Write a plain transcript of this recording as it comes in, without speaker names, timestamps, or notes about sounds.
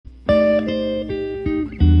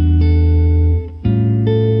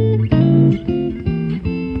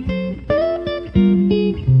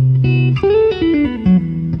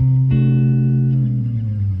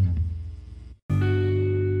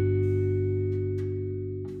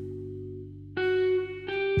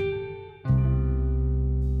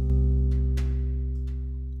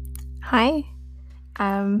Hi,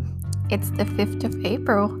 it's the 5th of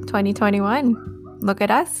April, 2021. Look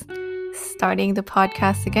at us, starting the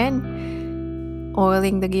podcast again,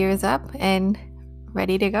 oiling the gears up and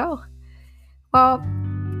ready to go. Well,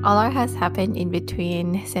 a lot has happened in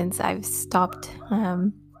between since I've stopped,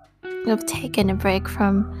 I've taken a break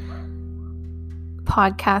from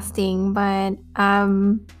podcasting, but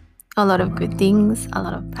a lot of good things, a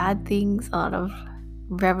lot of bad things, a lot of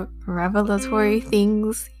revelatory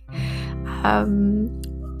things.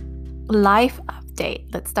 Life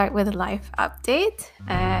update. Let's start with a life update.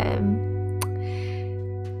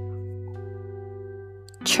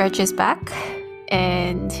 Church is back,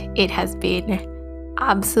 and it has been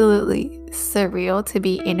absolutely surreal to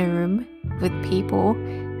be in a room with people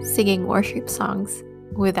singing worship songs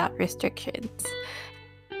without restrictions.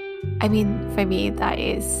 I mean, for me, that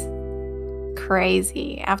is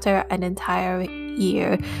crazy. After an entire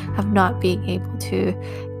year of not being able to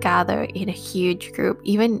gather in a huge group,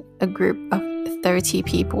 even a group of 30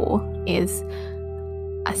 people is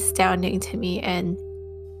astounding to me. And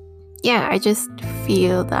yeah, I just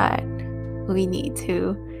feel that we need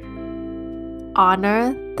to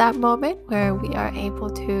honor that moment where we are able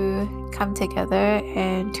to come together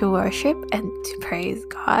and to worship and to praise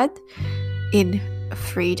God in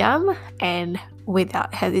freedom and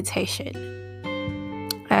without hesitation.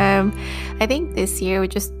 I think this year we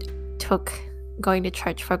just took going to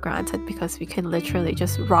church for granted because we can literally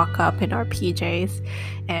just rock up in our PJs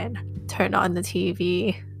and turn on the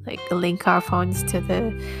TV, like link our phones to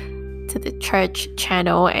the church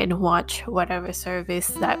channel and watch whatever service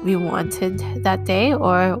that we wanted that day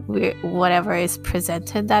or whatever is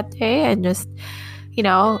presented that day. And just,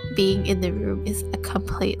 being in the room is a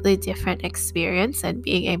completely different experience, and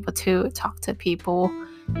being able to talk to people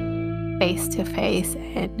face to face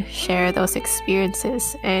and share those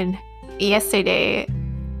experiences. And yesterday,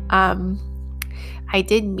 I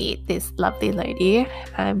did meet this lovely lady.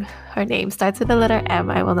 Her name starts with the letter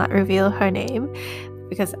M. I will not reveal her name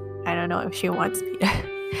because I don't know if she wants me to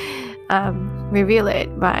reveal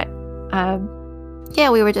it. But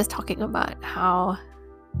we were just talking about how,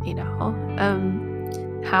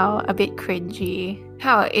 how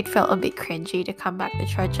it felt a bit cringy to come back to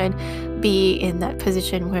church and be in that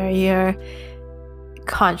position where you're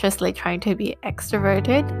consciously trying to be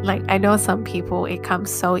extroverted. Like, I know some people it comes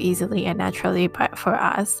so easily and naturally, but for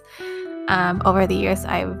us, over the years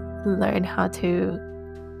I've learned how to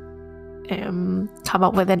come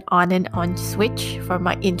up with an on and on switch for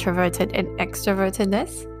my introverted and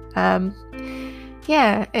extrovertedness.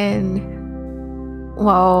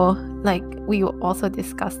 We also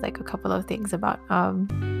discussed like a couple of things about having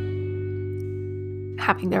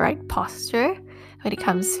the right posture when it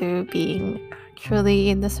comes to being actually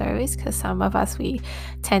in the service, because some of us, we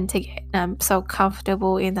tend to get so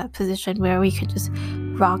comfortable in that position where we could just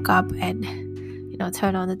rock up and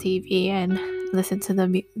turn on the TV and listen to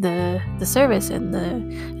the service and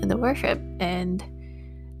the worship. And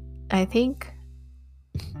I think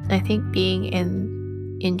being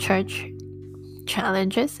in church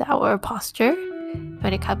challenges our posture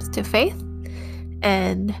when it comes to faith.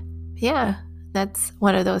 And that's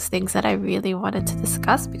one of those things that I really wanted to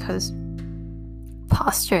discuss, because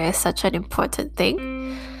posture is such an important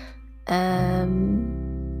thing. I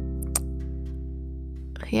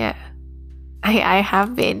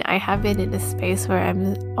have been in a space where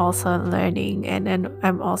I'm also learning and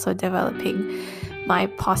I'm also developing my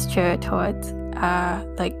posture towards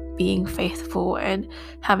being faithful and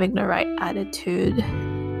having the right attitude.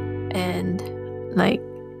 And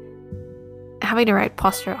having the right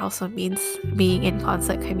posture also means being in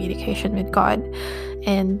constant communication with God.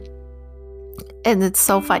 And it's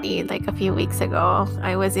so funny, like a few weeks ago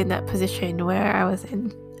I was in that position where I was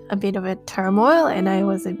in a bit of a turmoil, and I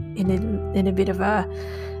was in a bit of a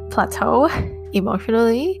plateau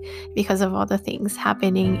emotionally because of all the things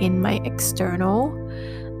happening in my external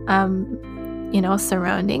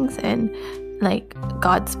surroundings. And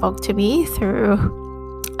God spoke to me through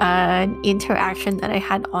an interaction that I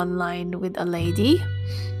had online with a lady.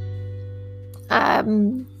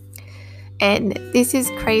 And this is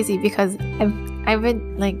crazy because I've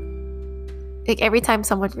been every time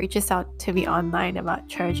someone reaches out to me online about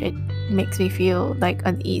church, it makes me feel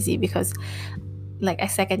uneasy, because I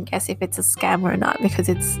second guess if it's a scam or not, because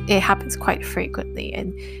it happens quite frequently,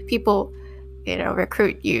 and people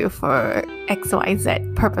recruit you for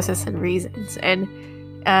XYZ purposes and reasons. And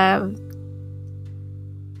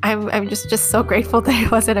I'm just so grateful that it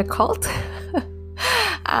wasn't a cult.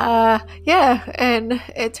 And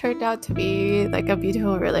it turned out to be a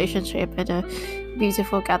beautiful relationship and a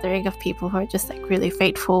beautiful gathering of people who are just really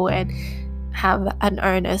faithful. And have an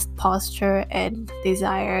earnest posture and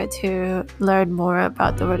desire to learn more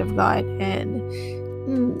about the Word of God. And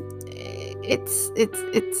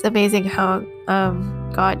it's amazing how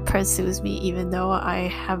God pursues me even though I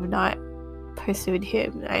have not pursued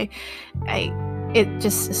Him. It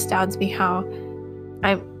just astounds me how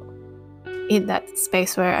I'm in that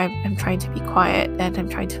space where I'm trying to be quiet and I'm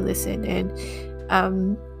trying to listen,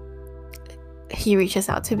 and He reaches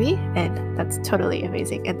out to me, and that's totally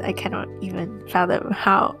amazing. And I cannot even fathom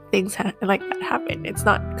how things like that happen. It's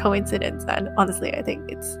not coincidence, and honestly, I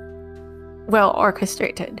think it's well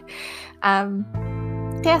orchestrated.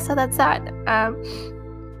 Yeah, so that's that.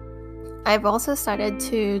 I've also started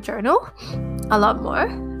to journal a lot more.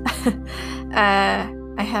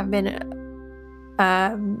 I have been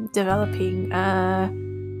developing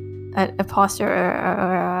a posture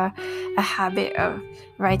or a habit of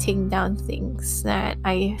writing down things that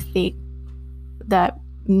I think that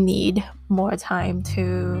need more time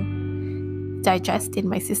to digest in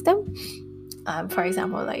my system. For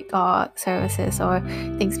example, like services or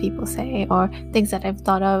things people say or things that I've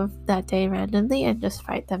thought of that day randomly, and just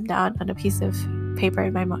write them down on a piece of paper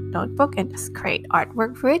in my notebook and just create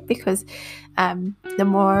artwork for it, because the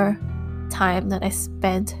more time that I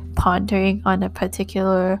spent pondering on a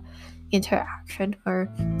particular interaction or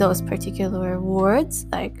those particular words,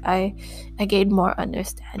 like I gain more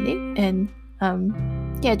understanding. And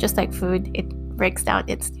just like food, it breaks down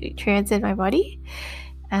its nutrients in my body.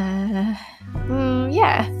 Yeah.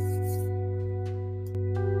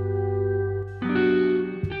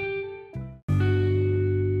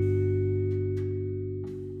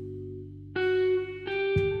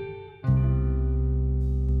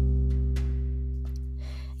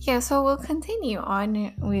 Yeah, so we'll continue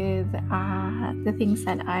on with the things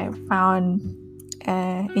that I found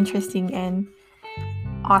interesting and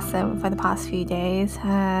awesome for the past few days.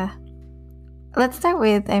 Let's start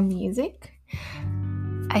with music.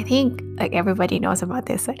 I think like everybody knows about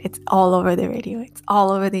this. Like, it's all over the radio. It's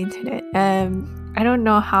all over the internet. I don't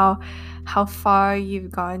know how far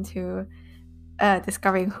you've gone to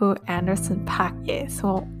discovering who Anderson .Paak is.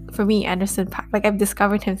 Well, for me, Anderson .Paak, like I've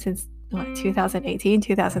discovered him since 2018,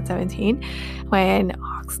 2017, when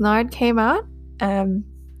Oxnard came out.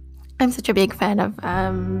 I'm such a big fan of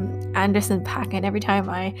Anderson .Paak, and every time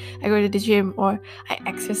I go to the gym or I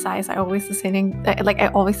exercise, I always I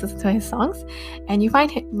always listen to his songs. And you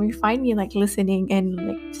find me like listening and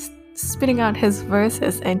like just spitting out his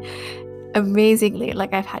verses. And amazingly,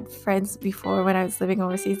 like I've had friends before when I was living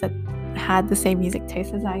overseas that had the same music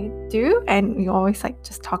taste as I do, and we always like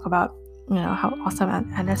just talk about how awesome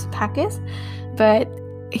Anderson .Paak is. But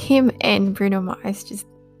him and Bruno Mars just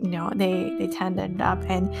they tandem up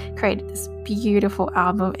and created this beautiful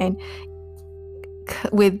album, and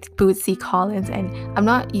with Bootsy Collins. And I'm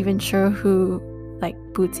not even sure who like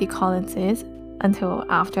Bootsy Collins is until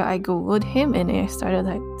after I googled him, and I started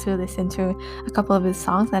to listen to a couple of his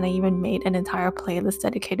songs, and I even made an entire playlist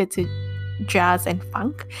dedicated to jazz and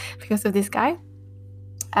funk because of this guy.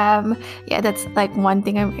 That's like one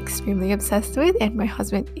thing I'm extremely obsessed with, and my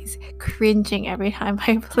husband is cringing every time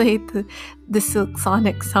I play the Silk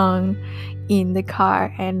Sonic song in the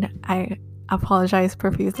car, and I apologize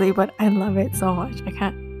profusely, but I love it so much. I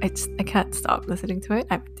can't stop listening to it.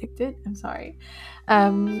 I'm addicted. I'm sorry.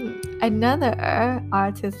 Another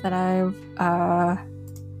artist that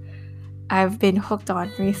I've been hooked on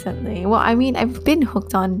recently. Well, I mean, I've been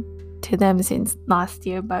hooked on to them since last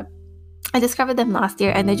year, but I discovered them last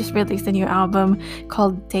year, and they just released a new album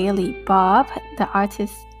called Daily Bob. The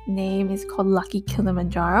artist's name is called Lucky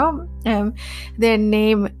Kilimanjaro. Their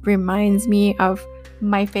name reminds me of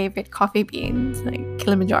my favorite coffee beans, like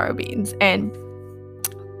Kilimanjaro beans, and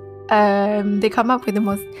they come up with the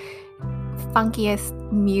most funkiest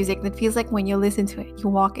music that feels like when you listen to it, you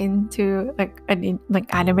walk into like an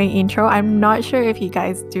anime intro. I'm not sure if you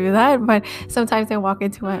guys do that, but sometimes I walk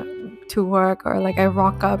to work, or like I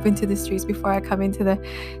rock up into the streets before I come into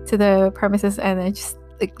the premises, and I just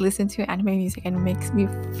like listen to anime music, and it makes me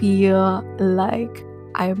feel like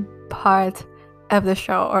I'm part of the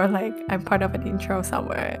show, or like I'm part of an intro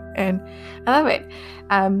somewhere, and I love it.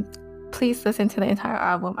 Please listen to the entire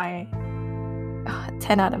album. I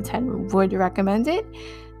 10 out of 10 would recommend it.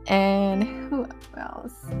 And who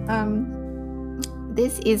else?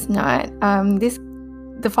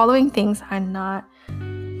 The following things are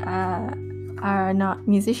not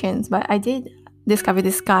musicians, but I did discover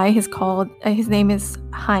this guy. His name is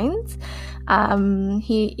Heinz.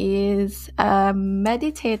 He is a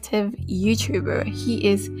meditative YouTuber. He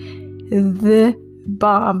is the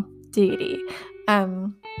bomb deity.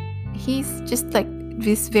 He's just like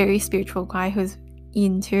this very spiritual guy who's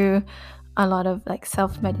into a lot of like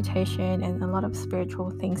self-meditation and a lot of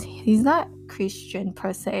spiritual things. He's not Christian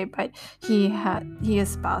per se, but he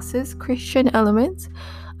espouses Christian elements.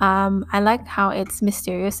 I like how it's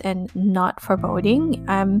mysterious and not foreboding,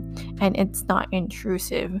 and it's not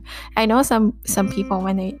intrusive. I know some people,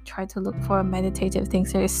 when they try to look for meditative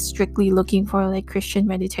things, they're strictly looking for like Christian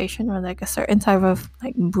meditation or like a certain type of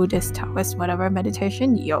like Buddhist, Taoist, whatever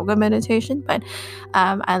meditation, yoga meditation. But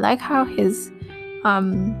I like how his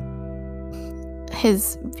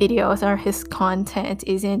videos or his content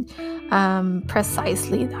isn't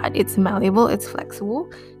precisely that. It's malleable, it's flexible,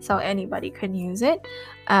 so anybody can use it.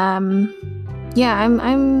 I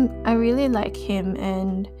really like him,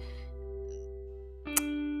 and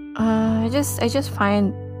I just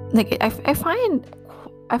find like I find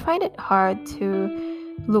it hard to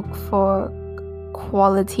look for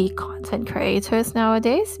quality content creators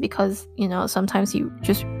nowadays, because sometimes you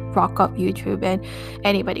just rock up YouTube and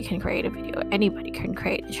anybody can create a video, anybody can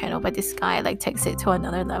create a channel, but this guy like takes it to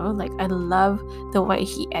another level. Like, I love the way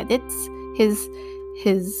he edits his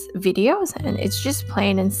videos, and it's just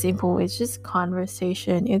plain and simple. It's just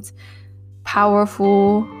conversation. It's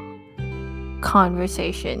powerful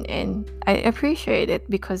conversation, and I appreciate it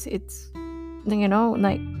because it's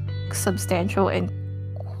like substantial and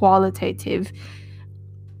qualitative.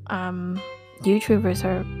 YouTubers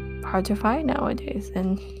are hard to find nowadays,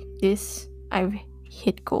 and this I've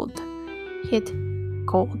hit gold.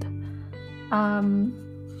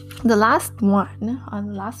 The last one on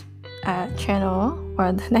the last channel,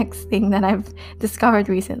 or the next thing that I've discovered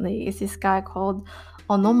recently, is this guy called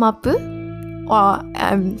Onomapu.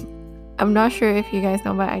 I'm not sure if you guys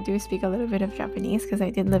know, but I do speak a little bit of Japanese because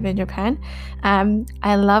I did live in Japan.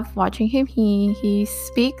 I love watching him. He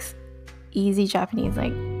speaks easy Japanese,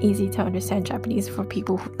 like easy to understand Japanese for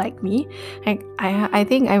people who, like me. Like I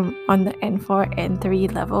think I'm on the N4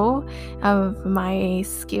 N3 level of my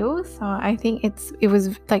skills, so I think it's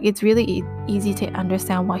really easy to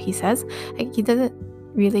understand what he says. Like, he doesn't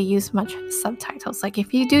really use much subtitles. Like,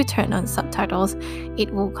 if you do turn on subtitles,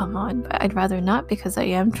 it will come on, but I'd rather not, because I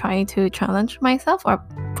am trying to challenge myself or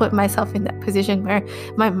put myself in that position where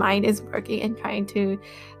my mind is working and trying to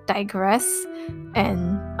digress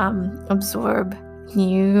and absorb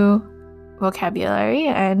new vocabulary,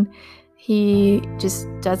 and he just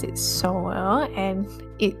does it so well. And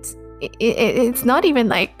it's not even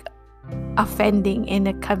like offending in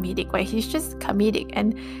a comedic way. He's just comedic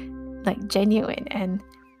and like genuine and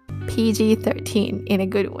PG-13 in a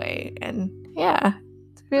good way, and yeah,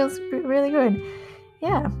 it feels really good.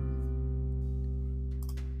 Yeah.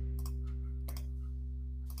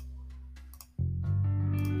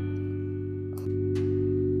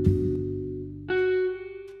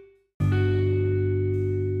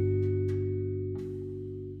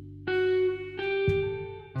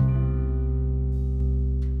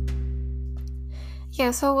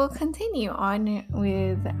 Yeah, so we'll continue on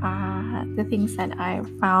with the things that I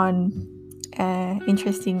found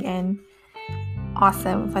interesting and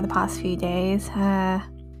awesome for the past few days.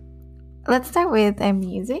 Let's start with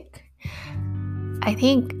music. I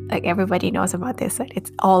think like everybody knows about this. Like, it's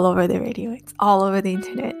all over the radio. It's all over the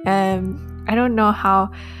internet. I don't know how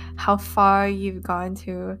far you've gone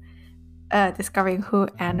to discovering who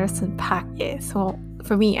Anderson .Paak is. So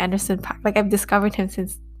for me, Anderson .Paak, like, I've discovered him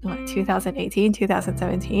since 2018,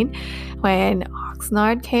 2017, when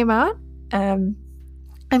Oxnard came out. I'm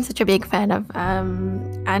such a big fan of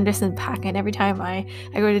Anderson .Paak, and every time I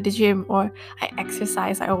go to the gym or I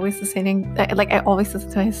exercise, I always listen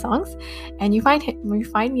to his songs. And you find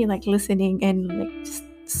me like listening and like just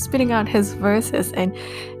spitting out his verses. And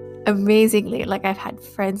amazingly, like, I've had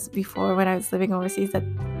friends before when I was living overseas that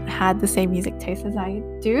had the same music taste as I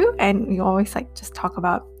do, and we always like just talk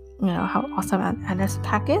about how awesome Anderson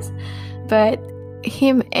 .Paak is. But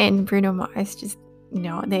him and Bruno Mars just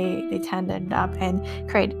they tandem up and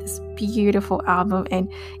created this beautiful album, and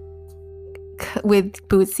with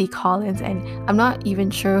Bootsy Collins. And I'm not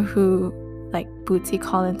even sure who like Bootsy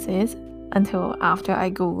Collins is until after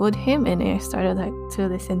I googled him, and I started to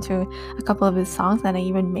listen to a couple of his songs, and I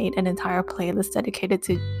even made an entire playlist dedicated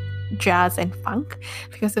to jazz and funk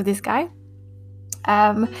because of this guy.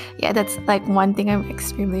 That's like one thing I'm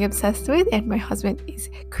extremely obsessed with, and my husband is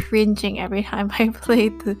cringing every time I play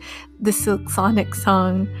the Silk Sonic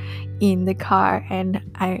song in the car, and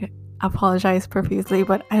I apologize profusely,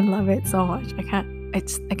 but I love it so much. I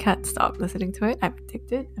can't stop listening to it. I'm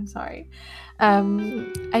addicted. I'm sorry.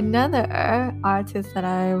 Another artist that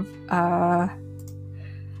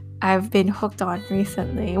I've been hooked on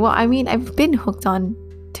recently. Well, I mean, I've been hooked on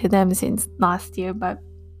to them since last year, but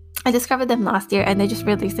I discovered them last year, and they just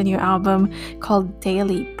released a new album called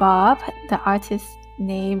Daily Bob. The artist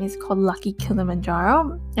name is called Lucky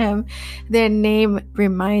Kilimanjaro. Their name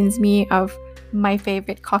reminds me of my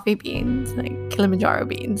favorite coffee beans, like Kilimanjaro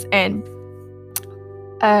beans, and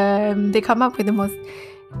they come up with the most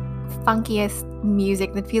funkiest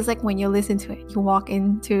music that feels like when you listen to it, you walk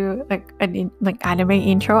into like an anime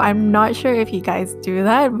intro. I'm not sure if you guys do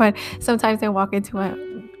that, but sometimes I walk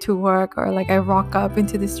to work, or like I rock up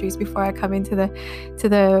into the streets before I come into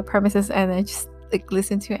the premises, and I just like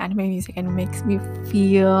listen to anime music, and it makes me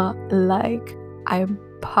feel like I'm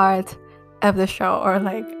part of the show, or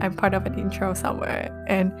like I'm part of an intro somewhere,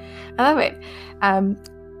 and I love it.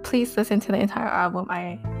 Please listen to the entire album.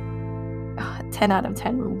 I 10 out of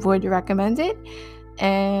 10 would recommend it.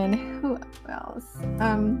 And who else?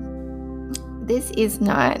 This is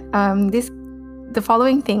not the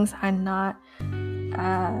following things are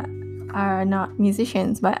not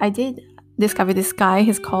musicians, but I did discover this guy.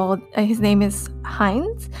 His name is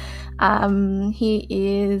Heinz. He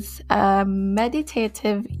is a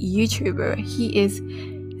meditative YouTuber. He is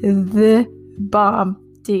the bomb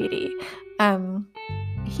deity.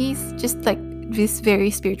 He's just like this very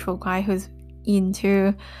spiritual guy who's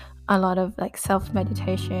into a lot of like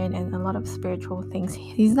self-meditation and a lot of spiritual things.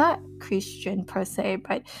 He's not Christian per se,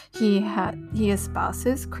 but he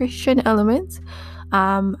espouses Christian elements.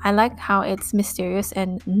 I like how it's mysterious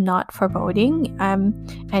and not foreboding, and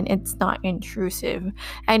it's not intrusive.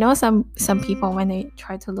 I know some people, when they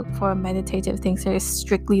try to look for meditative things, they're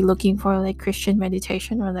strictly looking for like Christian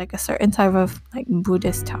meditation, or like a certain type of like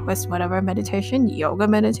Buddhist, Taoist, whatever meditation, yoga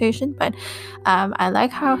meditation. But I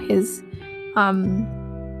like how his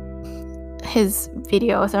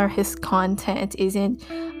videos or his content isn't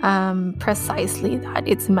precisely that.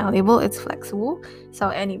 It's malleable, it's flexible, so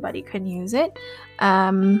anybody can use it.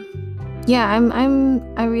 I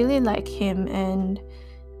really like him, and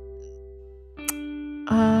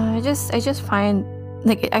I just find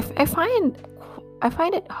like I find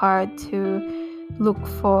it hard to look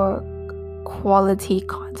for quality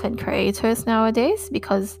content creators nowadays,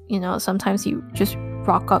 because sometimes you just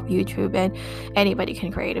rock up YouTube and anybody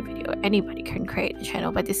can create a video, anybody can create a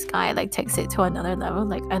channel, but this guy like takes it to another level.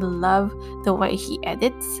 Like, I love the way he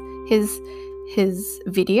edits his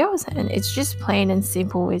videos, and it's just plain and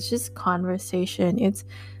simple. It's just conversation. It's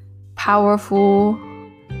powerful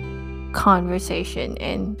conversation,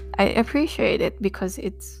 and I appreciate it because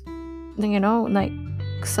it's like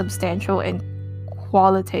substantial and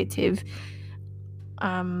qualitative.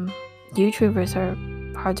 YouTubers are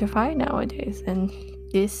hard to find nowadays, and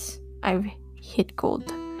this I've hit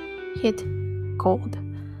gold.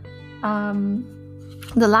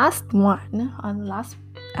 The last one on the last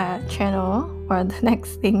channel, or the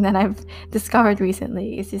next thing that I've discovered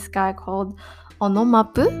recently, is this guy called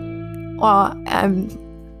Onomapu. Or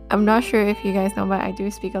I'm not sure if you guys know, but I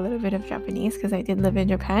do speak a little bit of Japanese because I did live in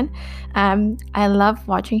Japan. I love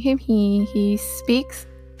watching him. He speaks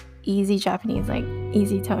easy Japanese, like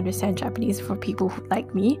easy to understand Japanese for people who,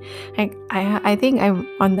 like me. Like I think I'm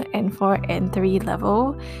on the N4 N3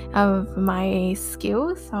 level of my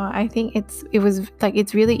skills, so I think it's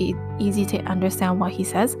really easy to understand what he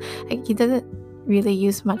says. Like, he doesn't really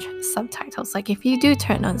use much subtitles. Like, if you do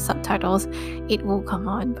turn on subtitles, it will come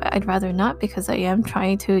on, but I'd rather not, because I am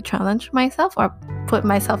trying to challenge myself, or put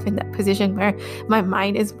myself in that position where my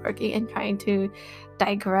mind is working and trying to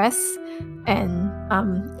digress and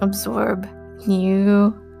absorb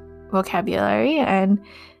new vocabulary, and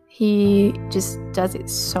he just does it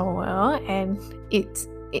so well. And it's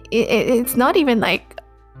not even like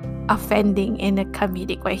offending in a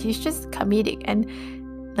comedic way. He's just comedic and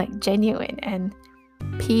like genuine and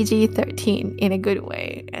PG-13 in a good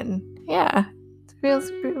way, and yeah, it feels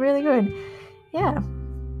really good. Yeah,